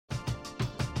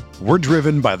We're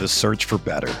driven by the search for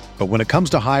better. But when it comes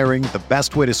to hiring, the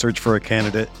best way to search for a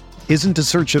candidate isn't to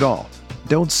search at all.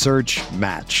 Don't search,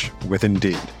 match with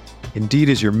Indeed. Indeed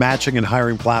is your matching and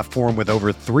hiring platform with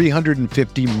over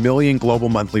 350 million global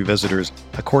monthly visitors,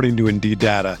 according to Indeed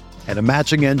data, and a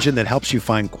matching engine that helps you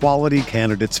find quality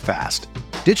candidates fast.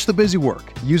 Ditch the busy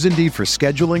work. Use Indeed for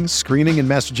scheduling, screening, and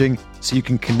messaging so you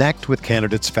can connect with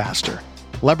candidates faster.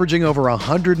 Leveraging over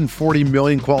 140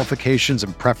 million qualifications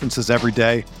and preferences every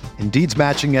day, Indeed's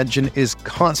matching engine is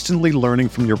constantly learning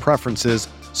from your preferences,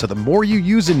 so the more you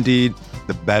use Indeed,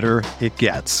 the better it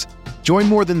gets. Join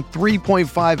more than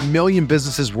 3.5 million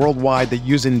businesses worldwide that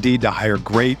use Indeed to hire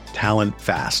great talent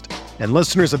fast. And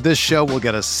listeners of this show will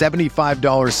get a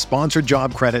 $75 sponsored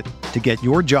job credit to get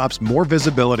your jobs more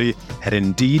visibility at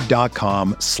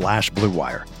Indeed.com/Blue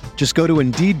Wire. Just go to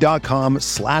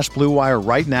Indeed.com/Blue Wire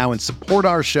right now and support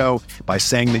our show by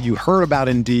saying that you heard about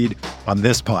Indeed on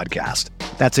this podcast.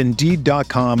 That's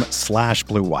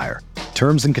Indeed.com/Blue Wire.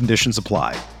 Terms and conditions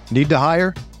apply. Need to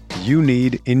hire? You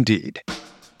need Indeed.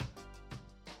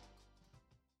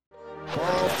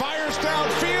 Burrow fires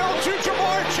downfield to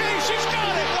Jamar Chase. He's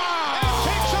got it. Wow. And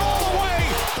takes it all the way.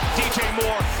 DJ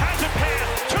Moore has a pass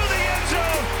to the end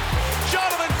zone.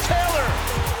 Jonathan Taylor.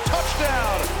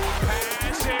 Touchdown.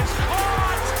 Pass is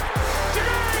caught.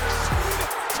 Diggs.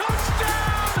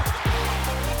 Touchdown.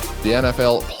 The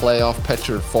NFL playoff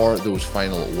picture for those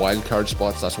final wildcard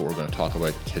spots. That's what we're going to talk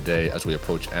about today as we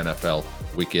approach NFL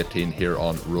Week 18 here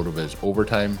on RotoViz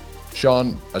Overtime.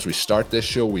 Sean, as we start this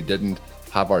show, we didn't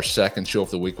have our second show of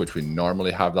the week, which we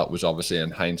normally have. That was obviously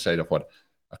in hindsight of what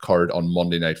occurred on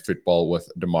Monday Night Football with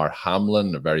Damar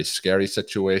Hamlin, a very scary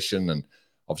situation. And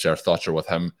obviously our thoughts are with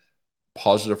him.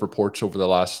 Positive reports over the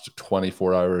last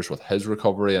 24 hours with his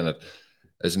recovery, and it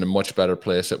is in a much better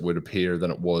place, it would appear,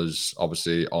 than it was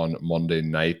obviously on Monday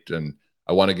night. And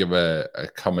I want to give a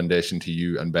commendation to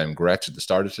you and Ben Gretsch at the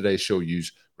start of today's show. You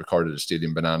recorded a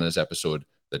Stadium Bananas episode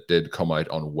that did come out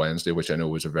on Wednesday, which I know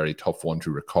was a very tough one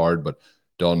to record, but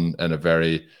done in a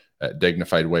very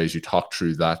dignified way as you talk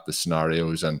through that, the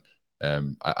scenarios. And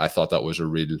I thought that was a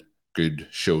real good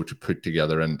show to put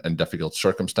together in difficult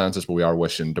circumstances. But we are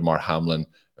wishing Damar Hamlin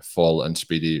a full and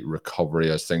speedy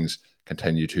recovery as things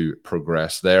continue to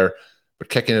progress there. But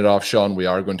kicking it off, Sean, we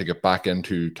are going to get back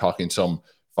into talking some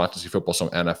fantasy football, some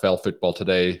NFL football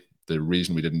today. The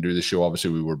reason we didn't do the show, obviously,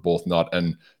 we were both not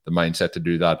in the mindset to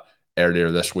do that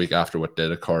earlier this week after what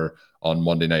did occur on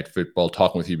Monday Night Football.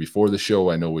 Talking with you before the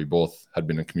show, I know we both had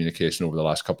been in communication over the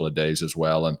last couple of days as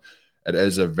well, and it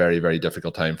is a very, very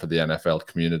difficult time for the NFL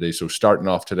community. So starting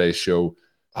off today's show,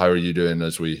 how are you doing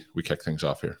as we kick things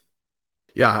off here?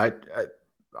 Yeah, I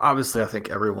obviously I think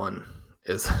everyone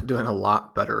is doing a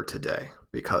lot better today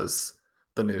because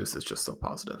the news is just so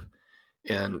positive.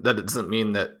 And that doesn't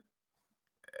mean that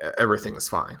everything is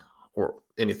fine or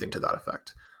anything to that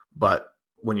effect. But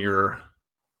when you're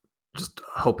just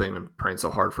hoping and praying so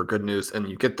hard for good news and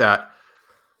you get that,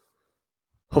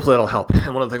 hopefully that'll help.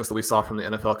 And one of the things that we saw from the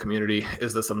NFL community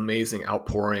is this amazing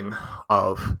outpouring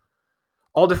of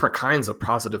all different kinds of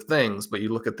positive things. But you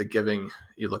look at the giving,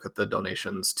 you look at the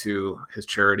donations to his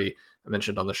charity. I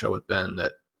mentioned on the show with Ben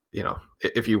that, you know,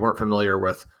 if you weren't familiar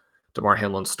with Damar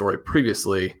Hamlin's story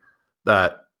previously,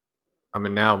 that, I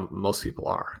mean, now most people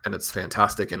are, and it's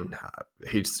fantastic. And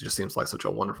he just seems like such a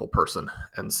wonderful person.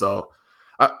 And so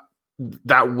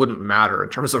that wouldn't matter in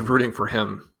terms of rooting for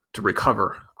him to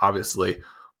recover, obviously,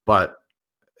 but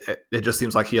it just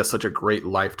seems like he has such a great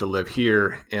life to live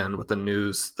here. And with the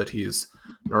news that he's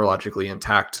neurologically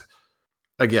intact,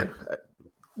 again,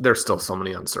 there's still so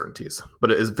many uncertainties, but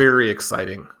it is very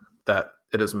exciting that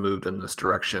it has moved in this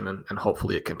direction, and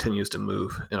hopefully it continues to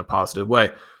move in a positive way.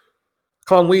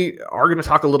 Colin, we are going to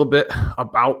talk a little bit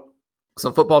about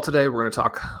some football today. We're going to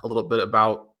talk a little bit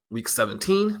about Week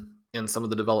 17 and some of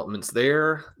the developments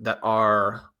there that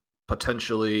are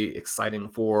potentially exciting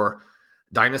for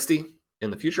Dynasty in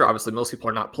the future. Obviously, most people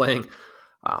are not playing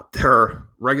their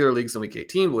regular leagues in Week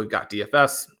 18, but we've got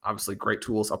DFS, obviously great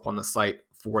tools up on the site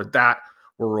for that.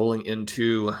 We're rolling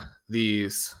into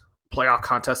these playoff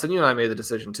contests, and you and I made the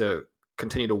decision to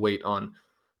continue to wait on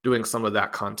doing some of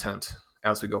that content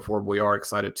as we go forward. We are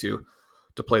excited to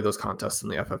play those contests in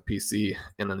the FFPC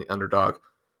and in the Underdog.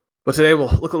 But today we'll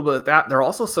look a little bit at that. There are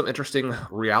also some interesting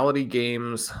reality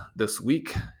games this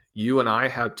week. You and I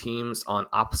have teams on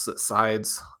opposite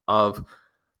sides of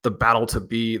the battle to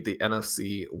be the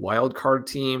NFC wildcard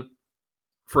team.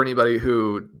 For anybody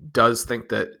who does think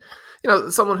that, you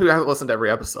know, someone who hasn't listened to every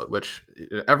episode, which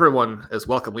everyone is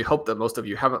welcome. We hope that most of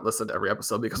you haven't listened to every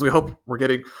episode because we hope we're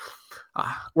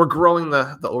growing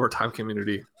the overtime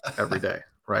community every day,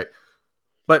 right?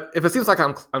 But if it seems like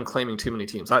I'm claiming too many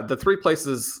teams, the three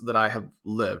places that I have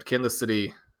lived, Kansas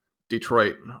City,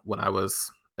 Detroit, when I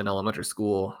was in elementary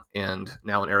school, and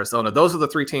now in Arizona, those are the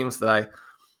three teams that I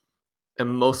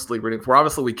am mostly rooting for.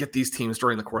 Obviously, we get these teams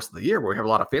during the course of the year where we have a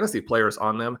lot of fantasy players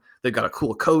on them. They've got a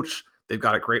cool coach. They've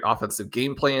got a great offensive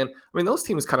game plan. I mean, those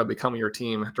teams kind of become your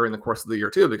team during the course of the year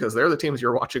too, because they're the teams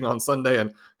you're watching on Sunday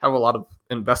and have a lot of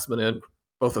investment in,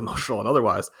 both emotional and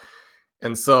otherwise.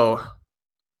 And so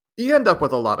you end up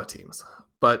with a lot of teams.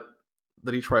 But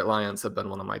the Detroit Lions have been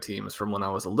one of my teams from when I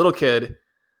was a little kid.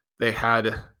 They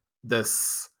had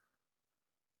this,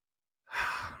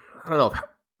 I don't know if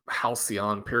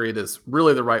halcyon period is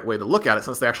really the right way to look at it,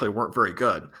 since they actually weren't very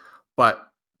good.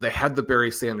 But they had the Barry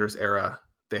Sanders era.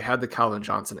 They had the Calvin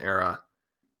Johnson era.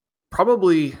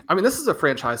 Probably, I mean, this is a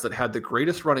franchise that had the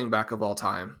greatest running back of all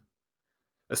time,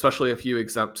 especially if you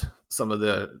exempt some of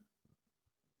the,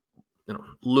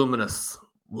 luminous,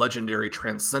 legendary,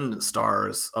 transcendent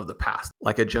stars of the past,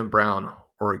 like a Jim Brown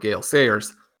or a Gale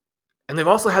Sayers. And they've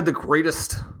also had the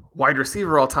greatest wide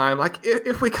receiver all time. Like,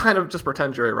 if we kind of just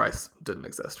pretend Jerry Rice didn't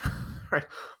exist, right?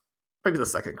 Maybe the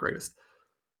second greatest.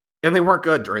 And they weren't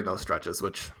good during those stretches,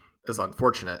 which is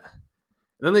unfortunate.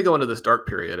 And then they go into this dark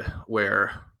period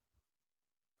where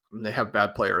they have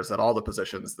bad players at all the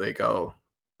positions. They go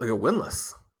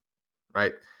winless,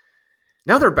 right?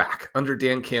 Now they're back under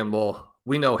Dan Campbell.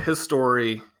 We know his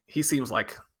story. He seems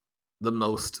like the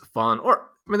most fun,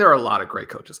 there are a lot of great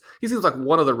coaches. He seems like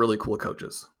one of the really cool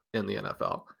coaches in the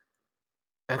NFL.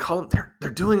 And they're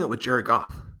doing it with Jared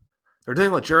Goff. They're doing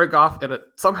it with Jared Goff and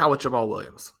somehow with Jamal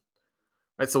Williams.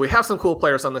 Right, so we have some cool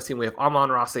players on this team. We have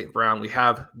Amon-Ra St. Brown. We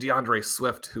have DeAndre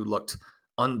Swift, who looked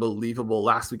unbelievable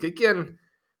last week. Again,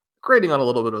 grading on a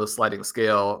little bit of a sliding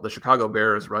scale. The Chicago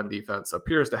Bears run defense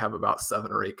appears to have about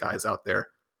 7 or 8 guys out there.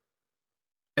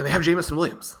 And they have Jameson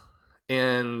Williams.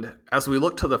 And as we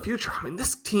look to the future,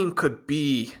 this team could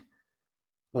be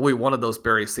what we wanted those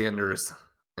Barry Sanders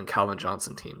and Calvin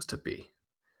Johnson teams to be.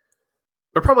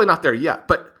 They're probably not there yet,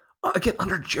 but again,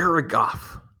 under Jared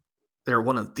Goff, they're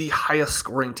one of the highest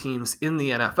scoring teams in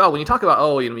the NFL. When you talk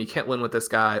about, you can't win with this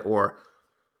guy, or,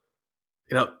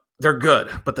 they're good,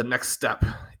 but the next step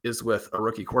is with a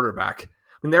rookie quarterback.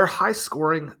 They're high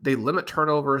scoring. They limit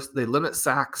turnovers. They limit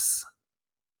sacks.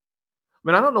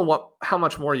 I don't know how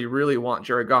much more you really want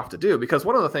Jared Goff to do, because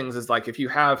one of the things is, like, if you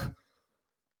have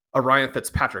a Ryan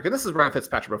Fitzpatrick, and this is Ryan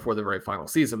Fitzpatrick before the very final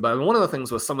season, but one of the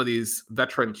things with some of these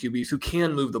veteran QBs who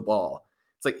can move the ball,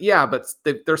 it's like, yeah, but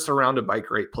they're surrounded by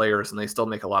great players and they still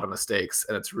make a lot of mistakes,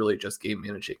 and it's really just game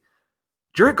managing.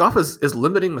 Jared Goff is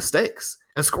limiting mistakes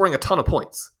and scoring a ton of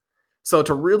points. So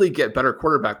to really get better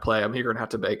quarterback play, you're going to have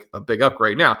to make a big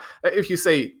upgrade. Now, if you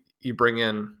say you bring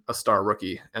in a star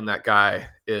rookie and that guy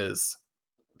is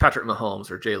Patrick Mahomes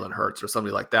or Jalen Hurts or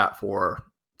somebody like that for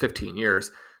 15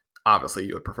 years, obviously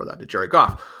you would prefer that to Jared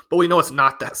Goff. But we know it's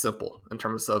not that simple in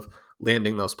terms of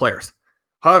landing those players.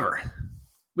 However,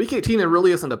 Week 18, it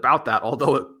really isn't about that,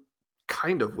 although it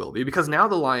kind of will be, because now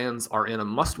the Lions are in a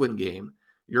must-win game.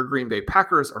 Your Green Bay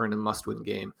Packers are in a must-win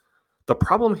game. The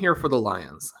problem here for the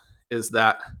Lions is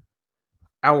that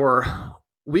our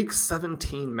Week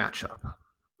 17 matchup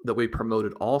that we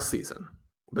promoted all season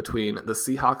between the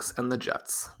Seahawks and the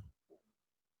Jets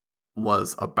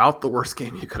was about the worst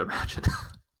game you could imagine.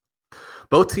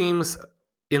 Both teams,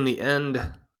 in the end,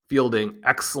 fielding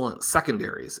excellent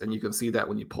secondaries, and you can see that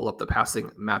when you pull up the passing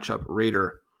matchup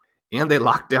rater, and they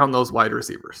locked down those wide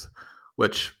receivers,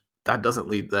 which that doesn't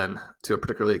lead then to a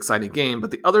particularly exciting game. But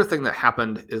the other thing that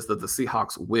happened is that the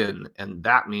Seahawks win, and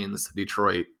that means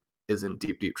Detroit is in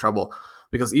deep, deep trouble,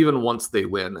 because even once they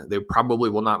win, they probably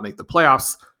will not make the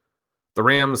playoffs. The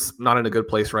Rams not in a good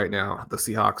place right now. The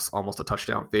Seahawks almost a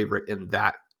touchdown favorite in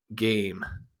that game.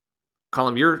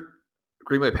 Colin, your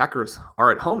Green Bay Packers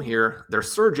are at home here. They're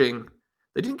surging.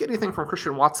 They didn't get anything from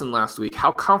Christian Watson last week.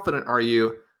 How confident are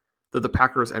you that the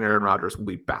Packers and Aaron Rodgers will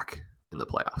be back in the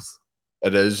playoffs?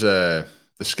 It is the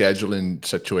scheduling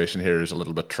situation here is a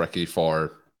little bit tricky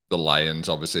for the Lions.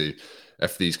 Obviously,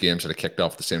 if these games had kicked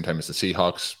off at the same time as the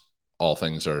Seahawks, all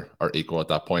things are equal at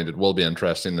that point. It will be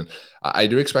interesting. And I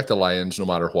do expect the Lions, no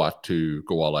matter what, to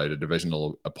go all out. A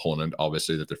divisional opponent,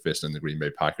 obviously, that they're facing the Green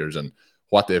Bay Packers, and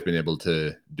what they've been able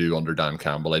to do under Dan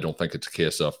Campbell. I don't think it's a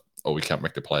case of, we can't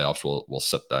make the playoffs, we'll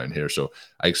sit down here. So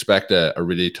I expect a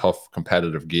really tough,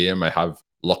 competitive game. I have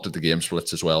looked at the game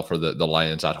splits as well for the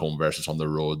Lions at home versus on the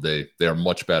road. They are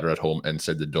much better at home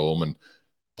inside the dome, and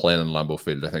playing in Lambeau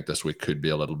Field, I think this week could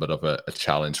be a little bit of a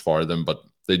challenge for them. But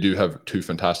they do have two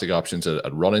fantastic options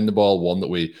at running the ball, one that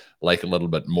we like a little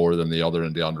bit more than the other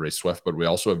in DeAndre Swift, but we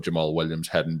also have Jamal Williams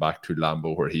heading back to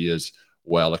Lambeau, where he is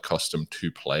well accustomed to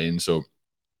playing. So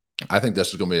I think this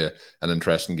is going to be an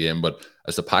interesting game. But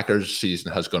as the Packers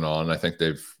season has gone on, I think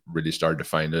they've really started to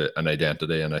find an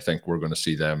identity, and I think we're going to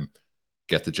see them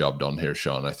get the job done here,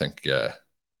 Sean. I think it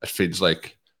feels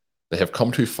like they have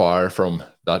come too far from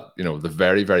that, the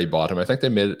very, very bottom. I think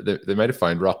they might have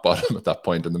found rock bottom at that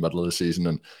point in the middle of the season,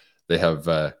 and they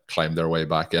have climbed their way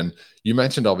back in. You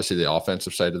mentioned obviously the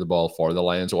offensive side of the ball for the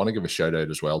Lions. I want to give a shout out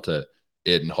as well to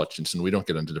Aiden Hutchinson. We don't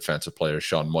get into defensive players,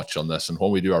 Sean, much on this. And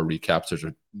when we do our recaps, there's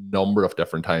a number of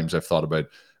different times I've thought about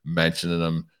mentioning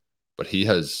him, but he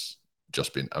has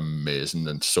just been amazing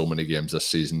in so many games this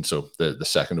season. So the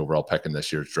second overall pick in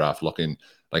this year's draft, looking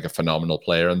like a phenomenal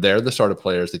player. And they're the sort of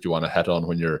players that you want to hit on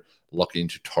when you're looking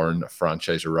to turn a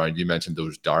franchise around. You mentioned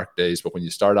those dark days, but when you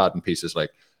start adding pieces like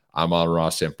Amon-Ra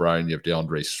St. Brown, you have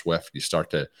DeAndre Swift, you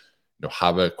start to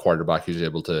have a quarterback who's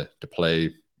able to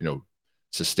play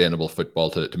sustainable football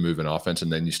to move an offense,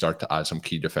 and then you start to add some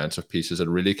key defensive pieces that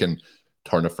really can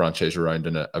turn a franchise around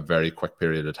in a very quick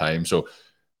period of time. So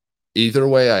either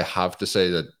way, I have to say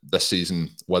that this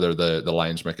season, whether the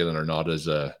Lions make it in or not, is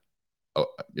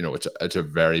it's a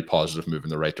very positive move in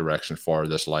the right direction for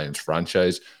this Lions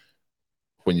franchise.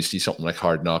 When you see something like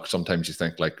Hard Knocks, sometimes you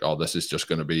think like, oh, this is just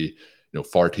going to be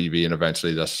for TV, and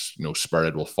eventually this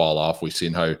spirit will fall off. We've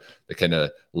seen how they kind of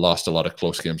lost a lot of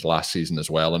close games last season as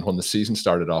well. And when the season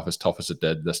started off as tough as it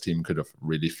did, this team could have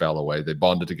really fell away. They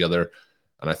bonded together,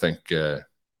 and I think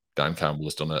Dan Campbell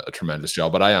has done a tremendous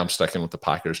job. But I am sticking with the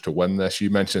Packers to win this. You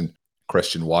mentioned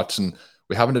Christian Watson.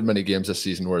 We haven't had many games this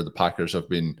season where the Packers have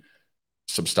been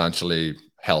substantially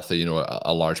healthy,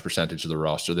 a large percentage of the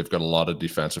roster. They've got a lot of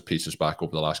defensive pieces back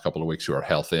over the last couple of weeks who are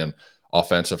healthy, and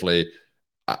offensively,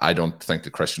 I don't think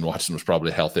that Christian Watson was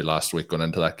probably healthy last week going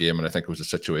into that game, and I think it was a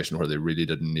situation where they really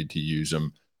didn't need to use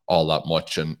him all that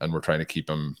much, and we're trying to keep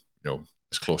him,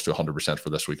 as close to 100% for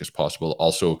this week as possible.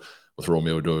 Also, with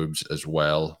Romeo Doubs as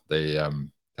well, they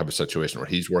have a situation where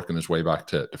he's working his way back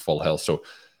to full health. So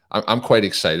I'm quite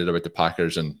excited about the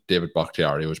Packers, and David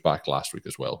Bakhtiari was back last week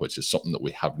as well, which is something that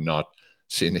we have not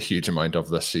seen a huge amount of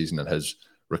this season in his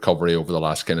recovery over the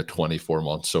last kind of 24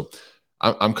 months. So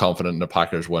I'm confident in the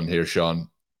Packers win here, Sean.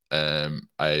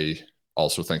 I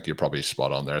also think you're probably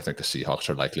spot on there. I think the Seahawks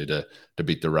are likely to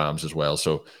beat the Rams as well.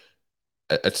 So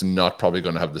it's not probably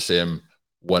going to have the same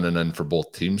winning in for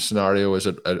both teams scenario as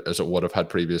it would have had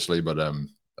previously. But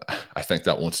I think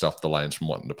that won't stop the Lions from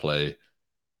wanting to play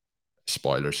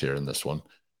spoilers here in this one.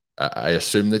 I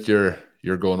assume that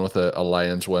you're going with a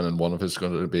Lions win, and one of us is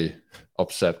going to be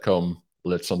upset come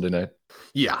late Sunday night.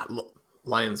 Yeah,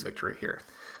 Lions victory here.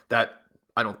 That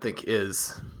I don't think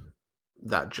is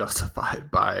that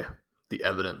justified by the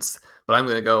evidence, but I'm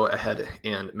going to go ahead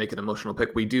and make an emotional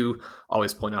pick. We do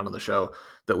always point out on the show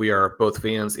that we are both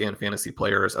fans and fantasy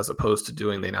players, as opposed to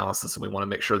doing the analysis, and we want to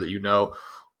make sure that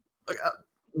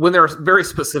when there are very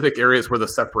specific areas where the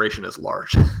separation is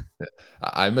large.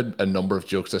 I'm a number of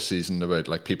jokes this season about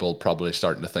like people probably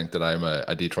starting to think that I'm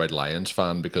a Detroit Lions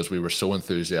fan because we were so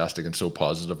enthusiastic and so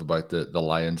positive about the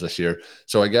Lions this year.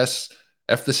 So I guess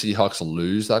if the Seahawks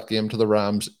lose that game to the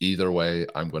Rams, either way,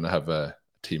 I'm going to have a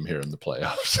team here in the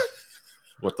playoffs.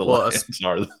 What the Lions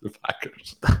are the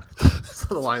Packers.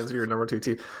 So the Lions are your number 2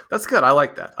 team. That's good. I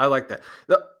like that.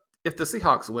 If the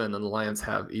Seahawks win, then the Lions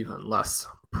have even less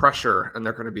pressure, and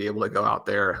they're going to be able to go out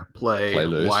there, play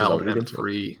wild and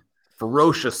free,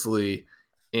 ferociously,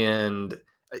 and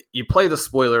you play the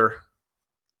spoiler.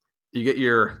 You get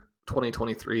your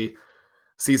 2023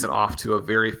 season off to a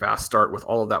very fast start with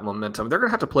all of that momentum. They're going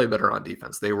to have to play better on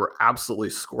defense. They were absolutely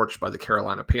scorched by the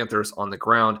Carolina Panthers on the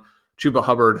ground. Chuba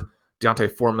Hubbard, D'Onta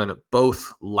Foreman,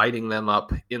 both lighting them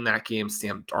up in that game.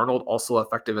 Sam Darnold also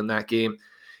effective in that game.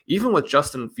 Even with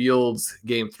Justin Fields'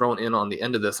 game thrown in on the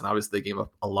end of this, and obviously they gave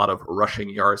up a lot of rushing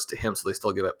yards to him, so they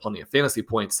still give up plenty of fantasy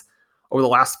points. Over the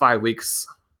last 5 weeks,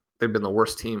 they've been the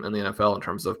worst team in the NFL in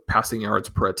terms of passing yards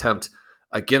per attempt.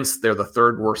 Against, they're the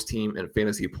 3rd worst team in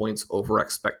fantasy points over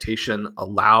expectation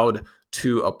allowed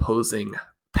to opposing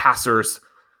passers.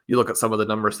 You look at some of the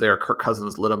numbers there. Kirk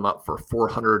Cousins lit them up for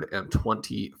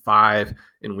 425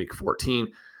 in week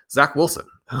 14. Zach Wilson,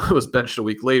 who was benched a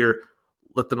week later,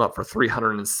 lit them up for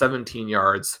 317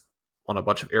 yards on a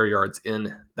bunch of air yards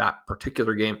in that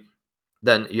particular game.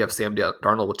 Then you have Sam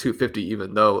Darnold with 250,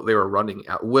 even though they were running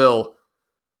at will.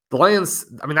 The Lions,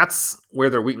 that's where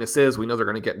their weakness is. We know they're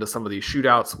going to get into some of these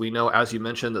shootouts. We know, as you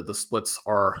mentioned, that the splits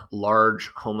are large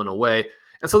home and away.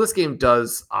 And so this game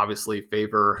does obviously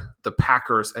favor the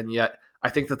Packers. And yet I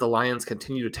think that the Lions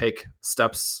continue to take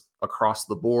steps across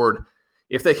the board.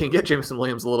 If they can get Jameson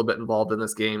Williams a little bit involved in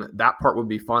this game, that part would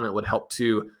be fun. It would help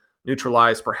to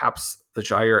neutralize perhaps the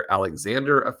Jair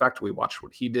Alexander effect. We watched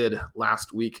what he did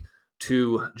last week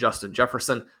to Justin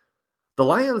Jefferson. The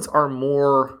Lions are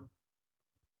more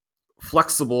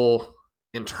flexible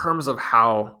in terms of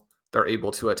how they're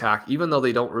able to attack, even though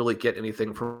they don't really get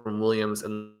anything from Williams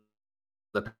in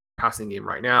the passing game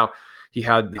right now. He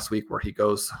had this week where he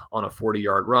goes on a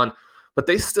 40-yard run, but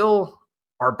they still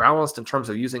are balanced in terms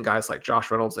of using guys like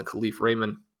Josh Reynolds and Khalif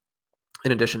Raymond.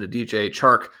 In addition to DJ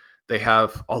Chark, they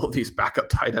have all of these backup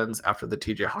tight ends after the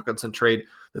TJ Hawkinson trade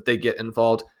that they get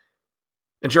involved.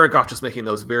 And Jared Goff just making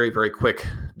those very, very quick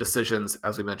decisions,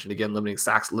 as we mentioned, again, limiting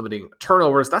sacks, limiting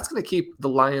turnovers. That's going to keep the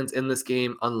Lions in this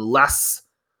game unless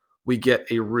we get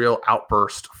a real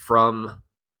outburst from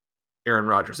Aaron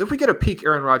Rodgers. If we get a peak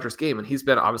Aaron Rodgers game, and he's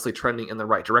been obviously trending in the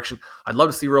right direction, I'd love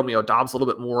to see Romeo Doubs a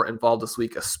little bit more involved this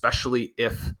week, especially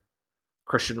if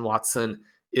Christian Watson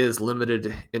is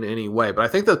limited in any way. But I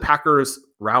think the Packers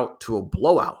route to a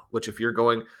blowout, which if you're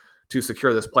going to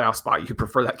secure this playoff spot, you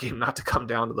prefer that game not to come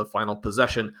down to the final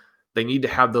possession. They need to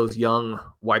have those young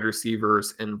wide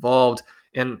receivers involved.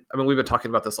 And I mean, we've been talking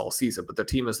about this all season, but the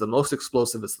team is the most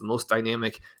explosive, it's the most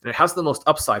dynamic, and it has the most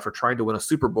upside for trying to win a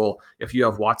Super Bowl if you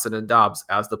have Watson and Doubs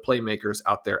as the playmakers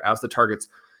out there, as the targets.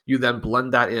 You then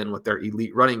blend that in with their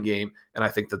elite running game, and I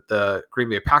think that the Green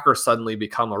Bay Packers suddenly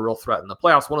become a real threat in the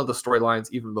playoffs. One of the storylines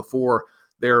even before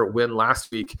their win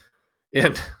last week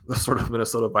and the sort of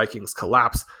Minnesota Vikings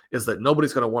collapse is that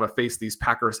nobody's going to want to face these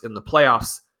Packers in the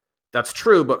playoffs. That's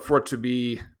true, but for it to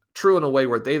be true in a way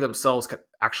where they themselves can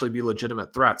actually be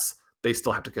legitimate threats, they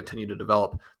still have to continue to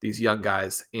develop these young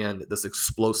guys and this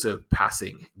explosive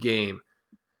passing game.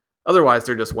 Otherwise,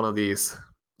 they're just one of these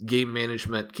game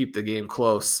management, keep the game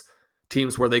close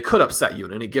teams where they could upset you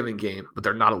in any given game, but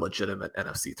they're not a legitimate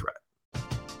NFC threat.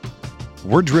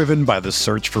 We're driven by the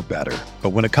search for better. But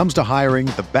when it comes to hiring,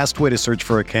 the best way to search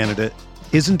for a candidate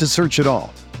isn't to search at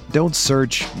all. Don't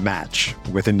search, match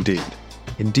with Indeed.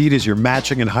 Indeed is your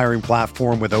matching and hiring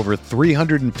platform with over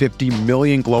 350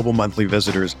 million global monthly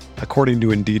visitors, according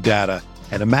to Indeed data,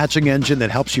 and a matching engine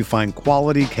that helps you find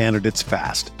quality candidates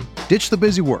fast. Ditch the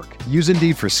busy work. Use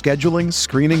Indeed for scheduling,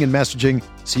 screening, and messaging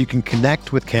so you can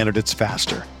connect with candidates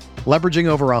faster. Leveraging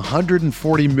over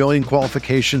 140 million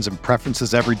qualifications and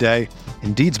preferences every day,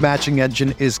 Indeed's matching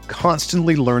engine is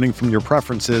constantly learning from your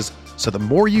preferences, so the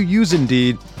more you use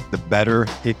Indeed, the better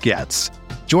it gets.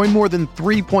 Join more than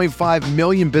 3.5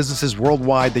 million businesses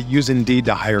worldwide that use Indeed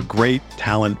to hire great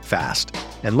talent fast.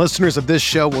 And listeners of this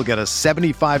show will get a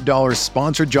 $75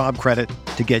 sponsored job credit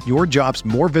to get your jobs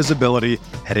more visibility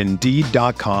at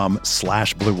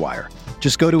Indeed.com/Blue Wire.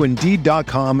 Just go to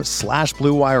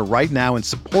Indeed.com/Blue Wire right now and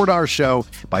support our show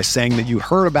by saying that you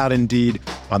heard about Indeed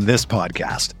on this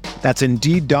podcast. That's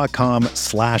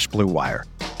Indeed.com/Blue Wire.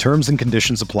 Terms and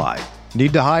conditions apply.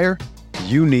 Need to hire?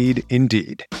 You need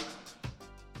Indeed.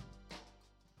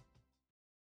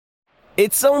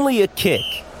 It's only a kick,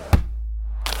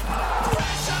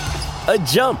 a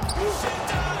jump,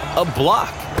 a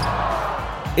block.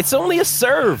 It's only a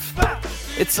serve.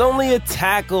 It's only a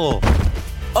tackle,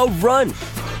 a run.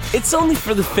 It's only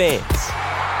for the fans.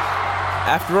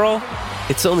 After all,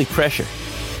 it's only pressure.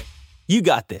 You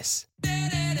got this.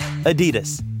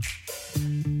 Adidas.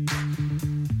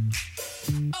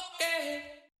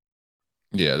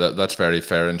 Yeah, that's very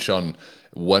fair. And Sean,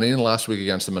 winning last week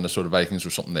against the Minnesota Vikings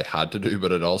was something they had to do,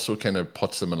 but it also kind of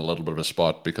puts them in a little bit of a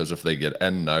spot because if they get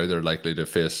in now, they're likely to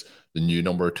face the new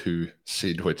number 2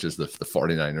 seed, which is the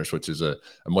 49ers, which is a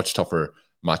much tougher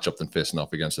matchup than facing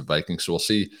off against the Vikings. So we'll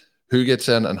see who gets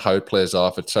in and how it plays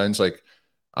off. It sounds like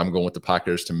I'm going with the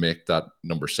Packers to make that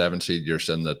number 7 seed. You're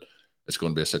saying that it's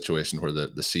going to be a situation where the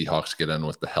Seahawks get in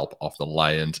with the help of the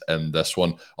Lions in this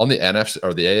one. On the NFC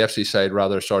or the AFC side,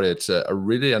 rather, sorry, it's a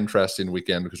really interesting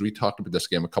weekend because we talked about this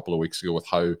game a couple of weeks ago with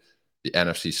how the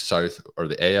NFC South or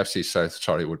the AFC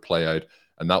South, would play out.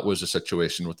 And that was a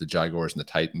situation with the Jaguars and the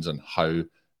Titans and how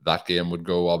that game would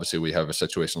go. Obviously, we have a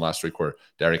situation last week where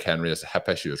Derrick Henry has a hip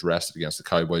issue, is rested against the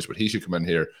Cowboys, but he should come in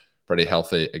here pretty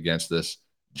healthy against this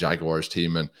Jaguars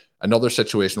team. And another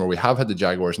situation where we have had the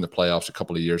Jaguars in the playoffs a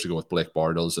couple of years ago with Blake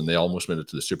Bortles, and they almost made it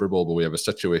to the Super Bowl, but we have a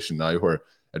situation now where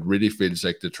it really feels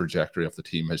like the trajectory of the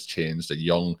team has changed, a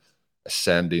young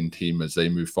ascending team as they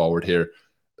move forward here.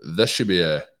 This should be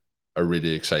a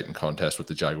really exciting contest with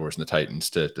the Jaguars and the Titans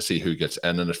to see who gets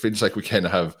in, and it feels like we kind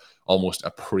of have almost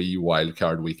a pre-wild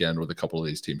card weekend with a couple of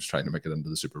these teams trying to make it into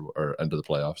the Super Bowl or into the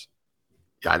playoffs.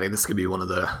 Yeah, I think this could be one of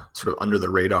the sort of under the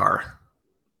radar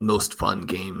most fun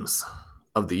games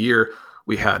of the year.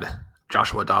 We had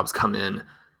Joshua Dobbs come in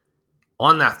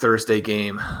on that Thursday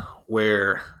game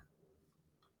where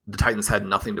the Titans had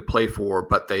nothing to play for,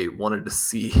 but they wanted to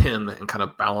see him and kind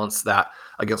of balance that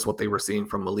against what they were seeing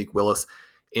from Malik Willis.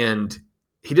 And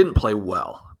he didn't play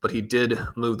well, but he did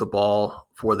move the ball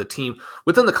for the team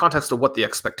within the context of what the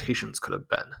expectations could have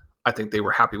been. I think they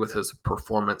were happy with his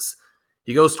performance.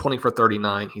 He goes 20 for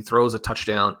 39. He throws a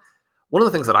touchdown. One of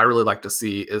the things that I really like to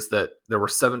see is that there were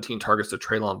 17 targets to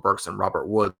Treylon Burks and Robert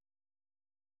Woods,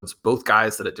 both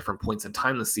guys that at different points in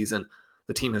time this season,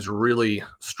 the team has really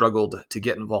struggled to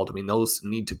get involved. I mean, those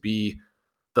need to be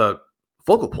the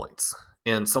focal points.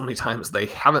 And so many times they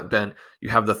haven't been. You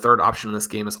have the third option in this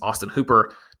game is Austin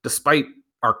Hooper. Despite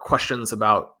our questions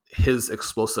about his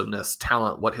explosiveness,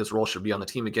 talent, what his role should be on the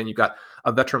team. Again, you've got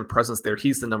a veteran presence there.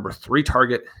 He's the number 3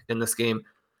 target in this game.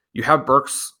 You have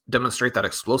Burks demonstrate that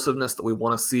explosiveness that we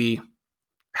want to see.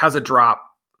 Has a drop,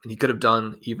 and he could have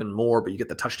done even more, but you get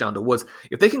the touchdown to Woods.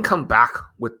 If they can come back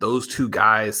with those two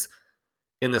guys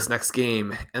in this next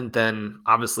game, and then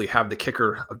obviously have the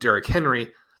kicker of Derrick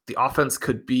Henry, the offense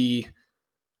could be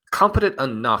competent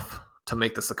enough to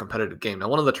make this a competitive game. Now,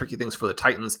 one of the tricky things for the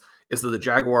Titans is that the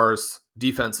Jaguars'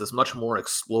 defense is much more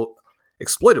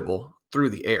exploitable through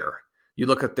the air. You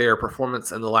look at their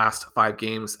performance in the last 5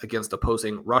 games against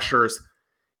opposing rushers,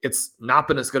 it's not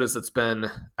been as good as it's been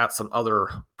at some other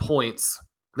points.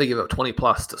 They give up 20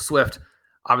 plus to Swift.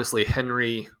 Obviously,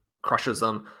 Henry crushes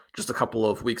them just a couple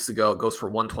of weeks ago, goes for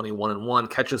 121 and 1,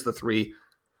 catches the 3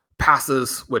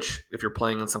 passes, which if you're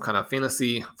playing in some kind of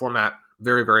fantasy format,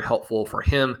 very, very helpful for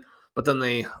him. But then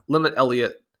they limit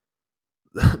Elliott.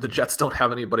 The Jets don't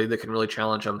have anybody that can really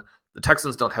challenge him. The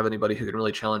Texans don't have anybody who can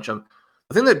really challenge him.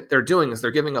 The thing that they're doing is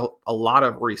they're giving a lot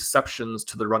of receptions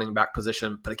to the running back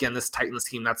position. But again, this Titans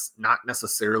team, that's not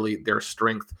necessarily their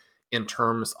strength in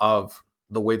terms of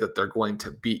the way that they're going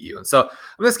to beat you. And so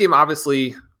this game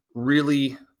obviously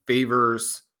really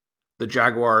favors the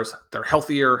Jaguars. They're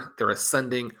healthier. They're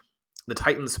ascending. The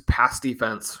Titans' pass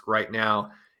defense right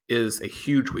now is a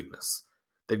huge weakness.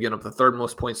 They've given up the 3rd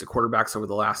most points to quarterbacks over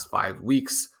the last 5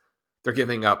 weeks. They're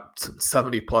giving up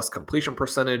 70+ completion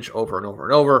percentage over and over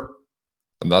and over.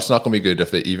 And that's not going to be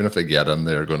good even if they get them.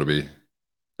 They're going to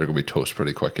be toast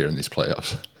pretty quick here in these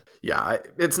playoffs. Yeah,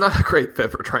 it's not a great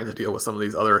fit for trying to deal with some of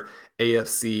these other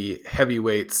AFC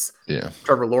heavyweights. Yeah,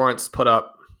 Trevor Lawrence put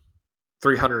up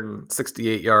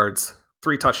 368 yards,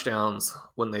 3 touchdowns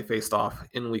when they faced off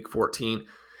in Week 14.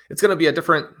 It's going to be a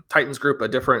different Titans group, a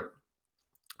different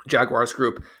Jaguars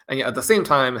group. And yet at the same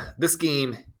time, this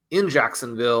game in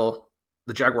Jacksonville,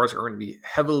 the Jaguars are going to be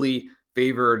heavily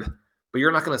favored, but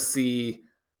you're not going to see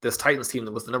this Titans team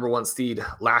that was the number 1 seed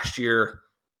last year.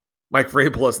 Mike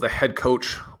Vrabel is the head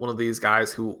coach, one of these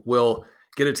guys who will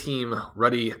get a team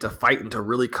ready to fight and to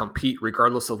really compete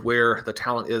regardless of where the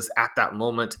talent is at that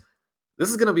moment. This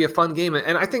is going to be a fun game.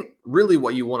 And I think really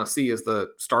what you want to see is the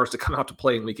stars to come out to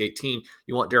play in Week 18.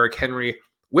 You want Derrick Henry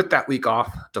with that week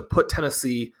off to put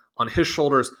Tennessee on his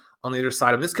shoulders on the other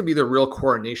side. And this could be the real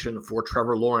coronation for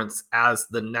Trevor Lawrence as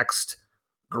the next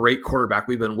great quarterback.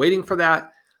 We've been waiting for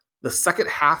that. The second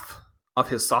half of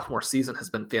his sophomore season has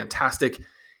been fantastic.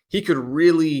 He could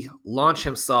really launch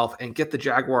himself and get the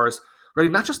Jaguars ready,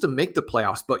 not just to make the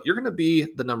playoffs, but you're going to be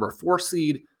the number 4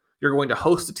 seed. You're going to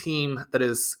host a team that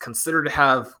is considered to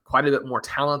have quite a bit more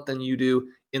talent than you do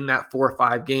in that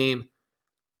 4-5 game.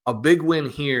 A big win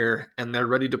here, and they're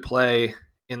ready to play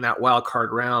in that wild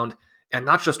card round and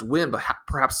not just win, but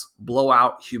perhaps blow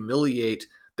out, humiliate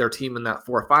their team in that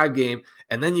 4-5 game.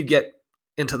 And then you get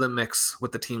into the mix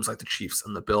with the teams like the Chiefs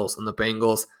and the Bills and the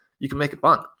Bengals. You can make it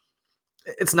fun.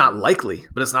 It's not likely,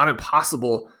 but it's not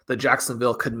impossible that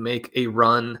Jacksonville could make a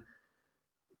run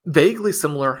vaguely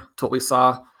similar to what we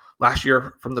saw last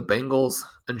year from the Bengals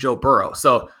and Joe Burrow.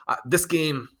 So this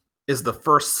game is the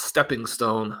first stepping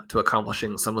stone to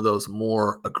accomplishing some of those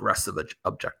more aggressive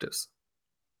objectives.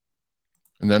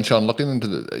 And then, Sean, looking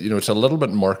into it's a little bit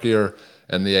murkier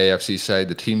in the AFC side.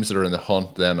 The teams that are in the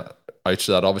hunt, then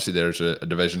outside that, obviously there's a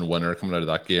division winner coming out of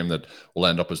that game that will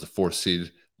end up as the 4th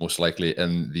seed, most likely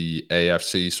in the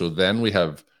AFC. So then we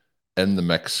have in the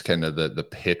mix kind of the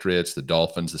Patriots, the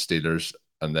Dolphins, the Steelers,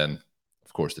 and then,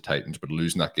 of course, the Titans. But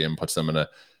losing that game puts them in a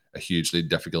hugely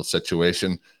difficult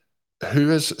situation.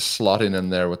 Who is slotting in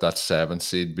there with that 7th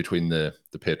seed between the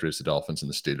Patriots, the Dolphins, and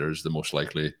the Steelers, the most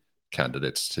likely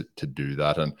candidates to do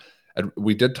that? And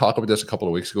we did talk about this a couple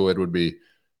of weeks ago. It would be,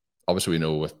 obviously we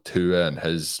know with Tua and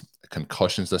his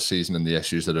concussions this season and the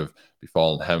issues that have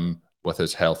befallen him with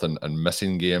his health and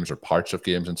missing games or parts of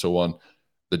games and so on.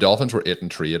 The Dolphins were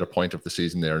 8-3 at a point of the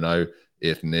season. They are now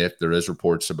 8-8. There is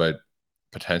reports about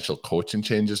potential coaching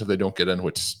changes if they don't get in,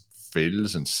 which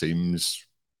feels and seems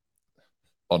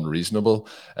unreasonable.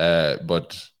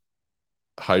 But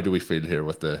how do we feel here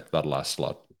with that last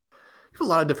slot? You have a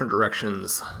lot of different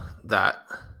directions that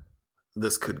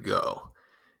this could go.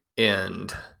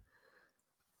 And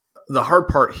The hard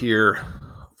part here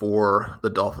for the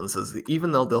Dolphins is that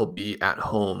even though they'll be at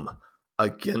home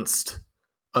against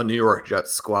a New York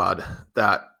Jets squad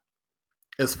that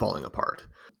is falling apart,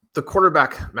 the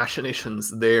quarterback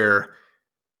machinations there,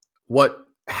 what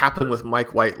happened with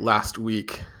Mike White last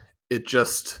week, it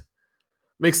just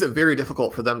makes it very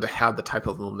difficult for them to have the type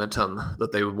of momentum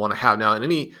that they would want to have. Now, in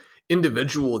any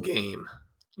individual game,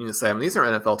 you know, say, I mean, these are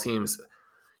NFL teams.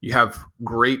 You have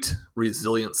great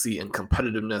resiliency and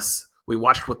competitiveness. We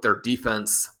watched what their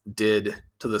defense did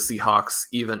to the Seahawks,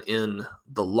 even in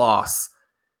the loss.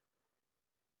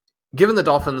 Given the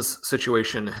Dolphins'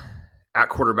 situation at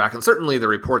quarterback, and certainly the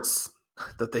reports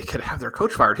that they could have their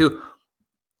coach fired, who,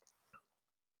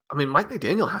 I mean, Mike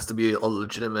McDaniel has to be a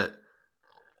legitimate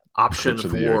option for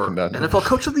NFL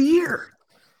Coach of the Year.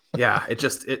 Yeah,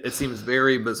 it seems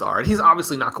very bizarre. And he's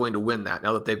obviously not going to win that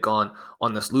now that they've gone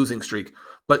on this losing streak.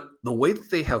 But the way that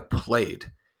they have played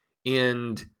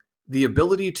and the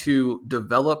ability to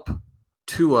develop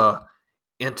Tua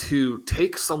and to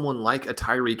take someone like a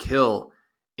Tyreek Hill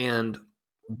and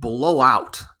blow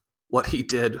out what he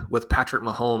did with Patrick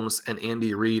Mahomes and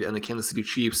Andy Reid and the Kansas City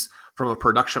Chiefs from a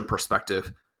production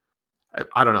perspective,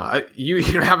 I don't know. You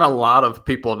have a lot of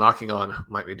people knocking on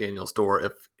Mike McDaniel's door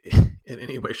if in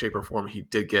any way, shape, or form he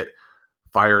did get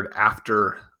fired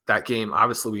after that game.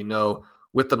 Obviously, we know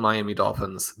with the Miami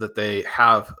Dolphins that they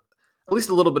have at least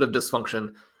a little bit of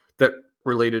dysfunction that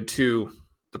related to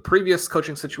the previous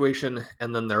coaching situation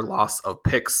and then their loss of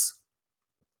picks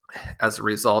as a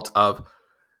result of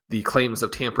the claims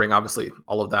of tampering. Obviously,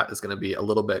 all of that is going to be a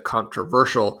little bit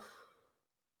controversial.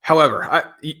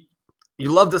 However,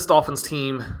 you love this Dolphins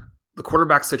team. The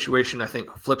quarterback situation, I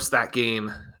think, flips that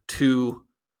game to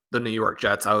the New York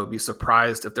Jets. I would be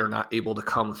surprised if they're not able to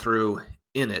come through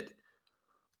in it.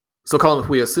 So, Colin, if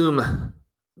we assume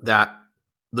that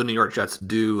the New York Jets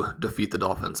do defeat the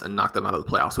Dolphins and knock them out of the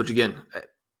playoffs, which, again,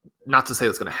 not to say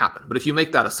that's going to happen, but if you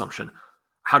make that assumption,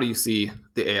 how do you see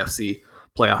the AFC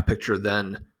playoff picture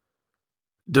then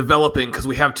developing? Because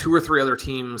we have two or three other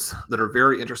teams that are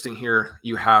very interesting here.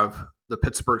 You have the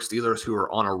Pittsburgh Steelers, who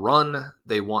are on a run.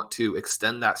 They want to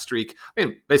extend that streak. I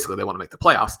mean, basically, they want to make the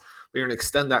playoffs. They're going to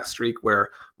extend that streak where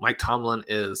Mike Tomlin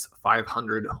is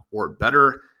 500 or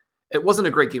better. It wasn't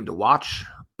a great game to watch,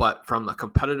 but from a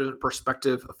competitive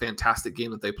perspective, a fantastic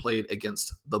game that they played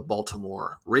against the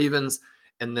Baltimore Ravens.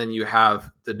 And then you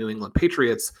have the New England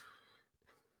Patriots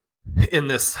in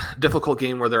this difficult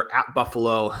game where they're at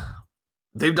Buffalo.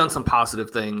 They've done some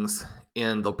positive things,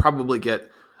 and they'll probably get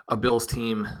a Bills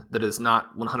team that is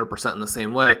not 100% in the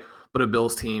same way, but a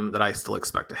Bills team that I still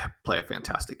expect to play a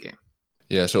fantastic game.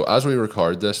 Yeah, so as we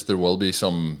record this, there will be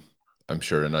some, I'm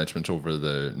sure, announcements over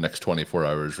the next 24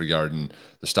 hours regarding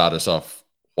the status of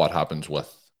what happens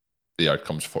with the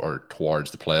outcomes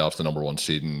towards the playoffs, the number one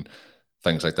seed, and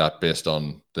things like that, based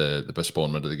on the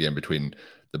postponement of the game between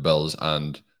the Bills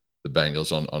and the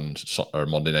Bengals on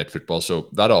Monday Night Football. So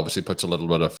that obviously puts a little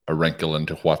bit of a wrinkle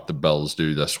into what the Bills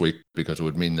do this week, because it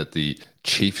would mean that the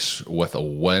Chiefs with a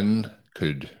win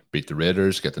could beat the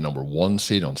Raiders, get the number one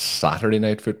seed on Saturday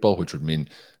Night Football, which would mean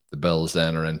the Bills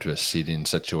then are into a seeding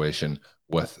situation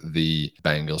with the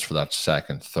Bengals for that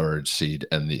second, third seed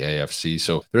in the AFC.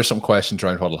 So there's some questions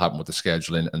around what will happen with the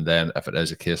scheduling. And then if it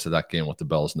is a case of that game with the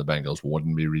Bills and the Bengals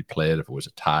wouldn't be replayed, if it was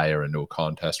a tie or a no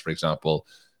contest, for example,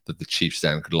 that the Chiefs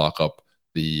then could lock up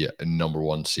the number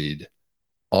one seed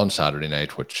on Saturday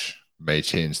night, which may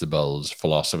change the Bills'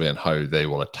 philosophy and how they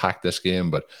will attack this game.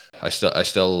 But I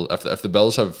still, if the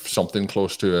Bills have something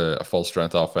close to a full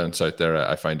strength offense out there,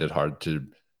 I find it hard to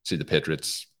see the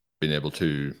Patriots being able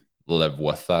to live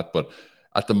with that. But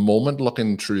at the moment,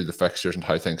 looking through the fixtures and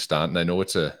how things stand, and I know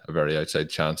it's a very outside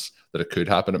chance that it could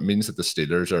happen, it means that the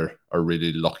Steelers are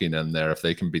really locking in there. If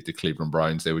they can beat the Cleveland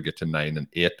Browns, they would get to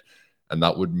 9-8. And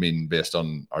that would mean, based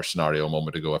on our scenario a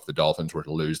moment ago, if the Dolphins were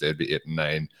to lose, they'd be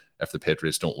 8-9. If the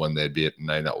Patriots don't win, they'd be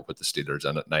 8-9. That would put the Steelers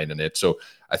in at 9-8. So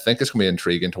I think it's going to be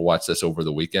intriguing to watch this over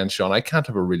the weekend, Sean. I can't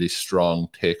have a really strong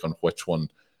take on which one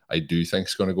I do think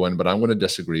is going to go in, but I'm going to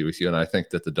disagree with you. And I think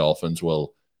that the Dolphins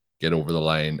will get over the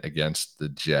line against the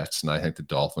Jets. And I think the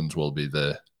Dolphins will be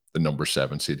the number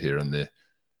 7 seed here in the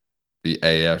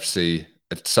AFC.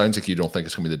 It sounds like you don't think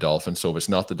it's going to be the Dolphins. So if it's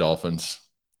not the Dolphins,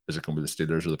 is it going to be the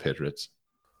Steelers or the Patriots?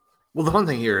 Well, the one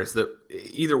thing here is that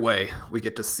either way, we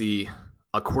get to see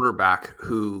a quarterback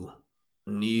who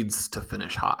needs to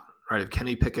finish hot, right? If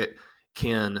Kenny Pickett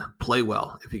can play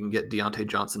well, if he can get Deontay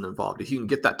Johnson involved, if he can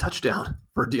get that touchdown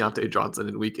for Deontay Johnson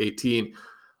in Week 18,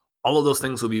 all of those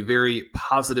things will be very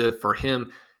positive for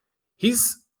him.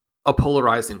 He's a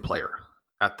polarizing player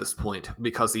at this point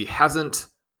because he hasn't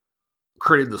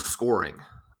created the scoring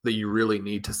that you really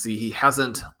need to see. He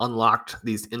hasn't unlocked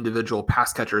these individual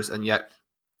pass catchers, and yet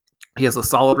he has a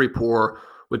solid rapport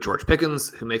with George Pickens,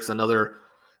 who makes another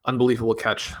unbelievable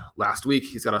catch last week.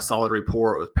 He's got a solid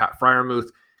rapport with Pat Freiermuth.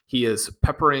 He is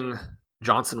peppering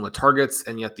Johnson with targets,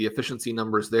 and yet the efficiency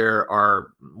numbers there are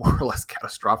more or less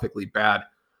catastrophically bad.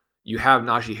 You have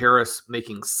Najee Harris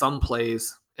making some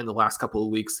plays in the last couple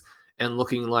of weeks and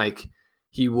looking like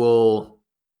he will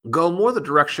go more the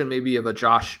direction maybe of a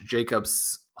Josh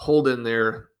Jacobs, hold in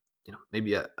there,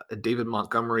 maybe a David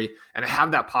Montgomery, and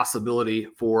have that possibility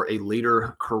for a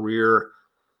later career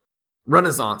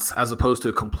renaissance as opposed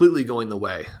to completely going the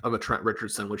way of a Trent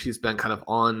Richardson, which he's been kind of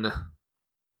on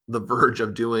the verge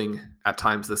of doing at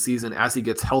times this season. As he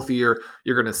gets healthier,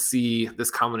 you're going to see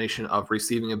this combination of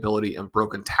receiving ability and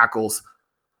broken tackles.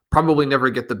 Probably never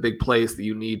get the big plays that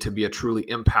you need to be a truly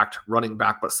impact running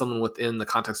back, but someone within the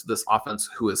context of this offense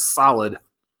who is solid.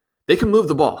 They can move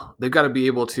the ball. They've got to be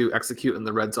able to execute in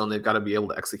the red zone. They've got to be able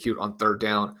to execute on third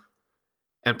down.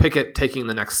 And Pickett taking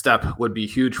the next step would be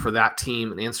huge for that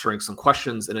team and answering some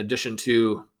questions in addition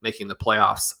to making the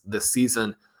playoffs this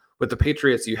season. With the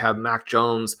Patriots, you have Mac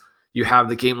Jones. You have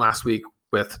the game last week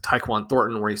with Tyquan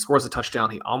Thornton where he scores a touchdown.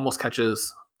 He almost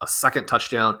catches a second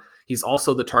touchdown. He's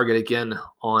also the target again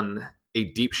on a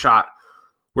deep shot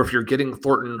where if you're getting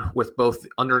Thornton with both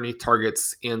underneath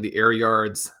targets and the air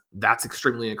yards, that's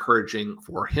extremely encouraging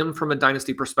for him from a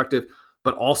dynasty perspective,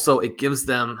 but also it gives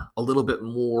them a little bit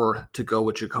more to go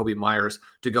with Jacoby Myers,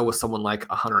 to go with someone like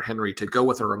a Hunter Henry, to go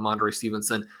with a Ramondre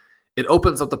Stevenson. It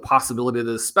opens up the possibility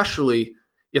that especially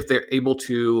if they're able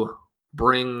to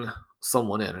bring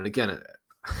someone in. And again,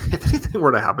 if anything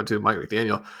were to happen to Mike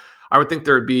McDaniel, I would think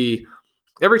there would be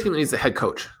every team that needs a head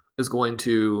coach is going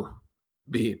to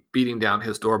be beating down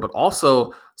his door, but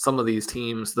also some of these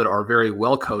teams that are very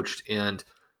well coached and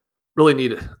really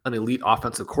need an elite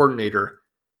offensive coordinator.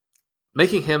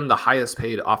 Making him the highest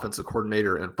paid offensive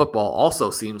coordinator in football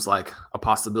also seems like a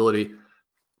possibility.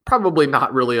 Probably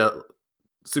not really a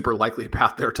super likely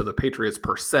path there to the Patriots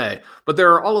per se, but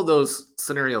there are all of those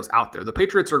scenarios out there. The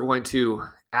Patriots are going to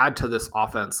add to this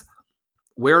offense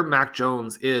where Mac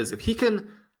Jones is. If he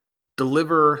can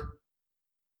deliver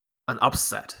an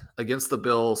upset against the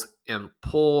Bills and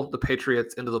pull the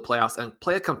Patriots into the playoffs and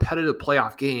play a competitive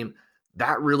playoff game,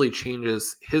 that really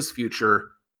changes his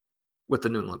future with the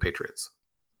New England Patriots.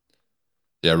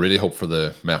 Yeah, I really hope for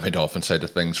the Miami Dolphins side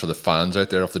of things, for the fans out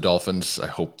there of the Dolphins. I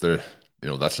hope they're,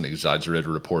 that's an exaggerated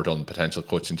report on potential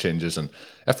coaching changes. And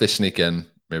if they sneak in,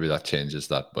 maybe that changes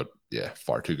that. But yeah,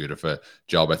 far too good of a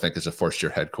job, I think, as a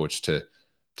first-year head coach to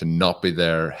not be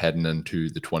there heading into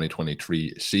the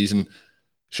 2023 season.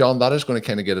 Sean, that is going to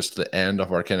kind of get us to the end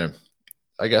of our kind of,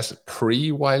 I guess,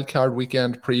 pre-wildcard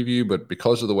weekend preview. But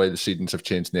because of the way the seasons have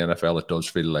changed in the NFL, it does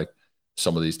feel like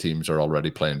some of these teams are already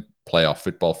playing playoff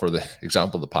football. For the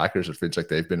example, the Packers, it feels like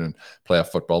they've been in playoff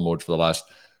football mode for the last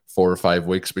 4 or 5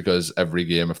 weeks, because every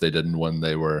game, if they didn't win,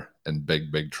 they were in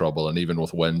big trouble. And even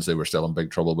with wins, they were still in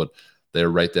big trouble. But they're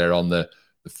right there on the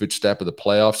footstep of the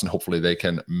playoffs, and hopefully they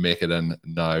can make it in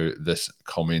now this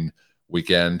coming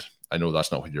weekend. I know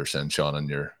that's not what you're saying, Sean, in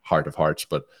your heart of hearts,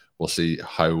 but we'll see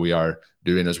how we are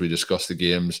doing as we discuss the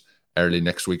games early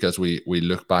next week as we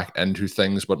look back into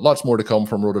things. But lots more to come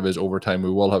from RotoViz Overtime.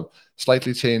 We will have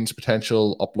slightly changed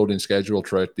potential uploading schedule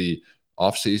throughout the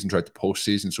off-season, throughout the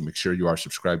postseason, so make sure you are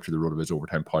subscribed to the RotoViz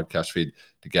Overtime podcast feed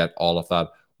to get all of that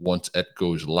once it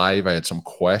goes live. I had some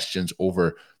questions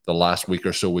over the last week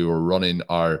or so. We were running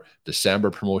our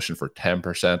December promotion for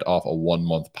 10% off a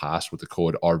 1-month pass with the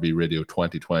code RVRadio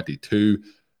 2022.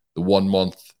 The 1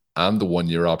 month and the 1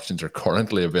 year options are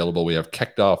currently available. We have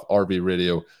kicked off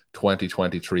RVRadio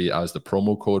 2023 as the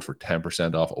promo code for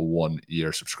 10% off a 1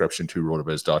 year subscription to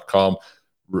rotoviz.com.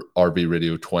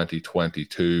 RVRadio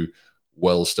 2022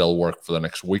 will still work for the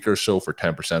next week or so for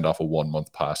 10% off a 1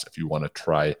 month pass if you want to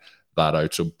try that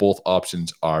out. So both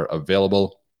options are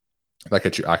available. That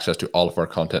gets you access to all of our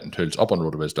content and tools up on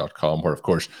rotoviz.com, where, of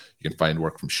course, you can find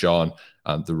work from Sean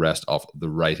and the rest of the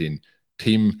writing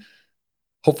team.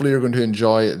 Hopefully, you're going to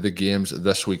enjoy the games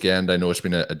this weekend. I know it's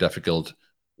been a difficult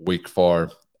week for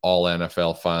all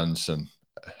NFL fans and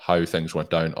how things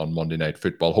went down on Monday Night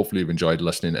Football. Hopefully, you've enjoyed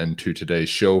listening into today's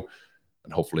show,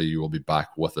 and hopefully, you will be back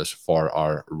with us for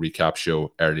our recap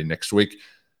show early next week.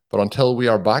 But until we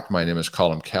are back, my name is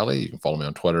Colin Kelly. You can follow me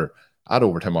on Twitter at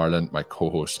Overtime Ireland. My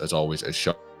co-host, as always, is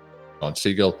Sean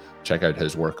Siegel. Check out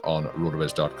his work on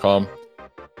rotoviz.com.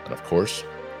 And of course,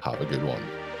 have a good one.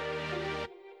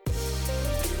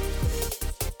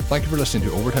 Thank you for listening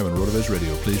to Overtime on RotoViz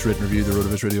Radio. Please rate and review the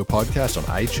RotoViz Radio podcast on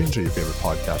iTunes or your favorite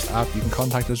podcast app. You can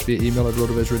contact us via email at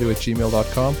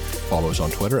rotovizradio@gmail.com. Follow us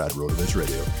on Twitter at RotoViz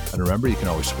Radio. And remember, you can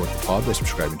always support the pod by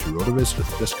subscribing to RotoViz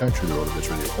with a discount through the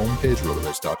RotoViz Radio homepage,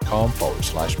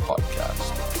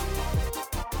 rotoviz.com/podcast.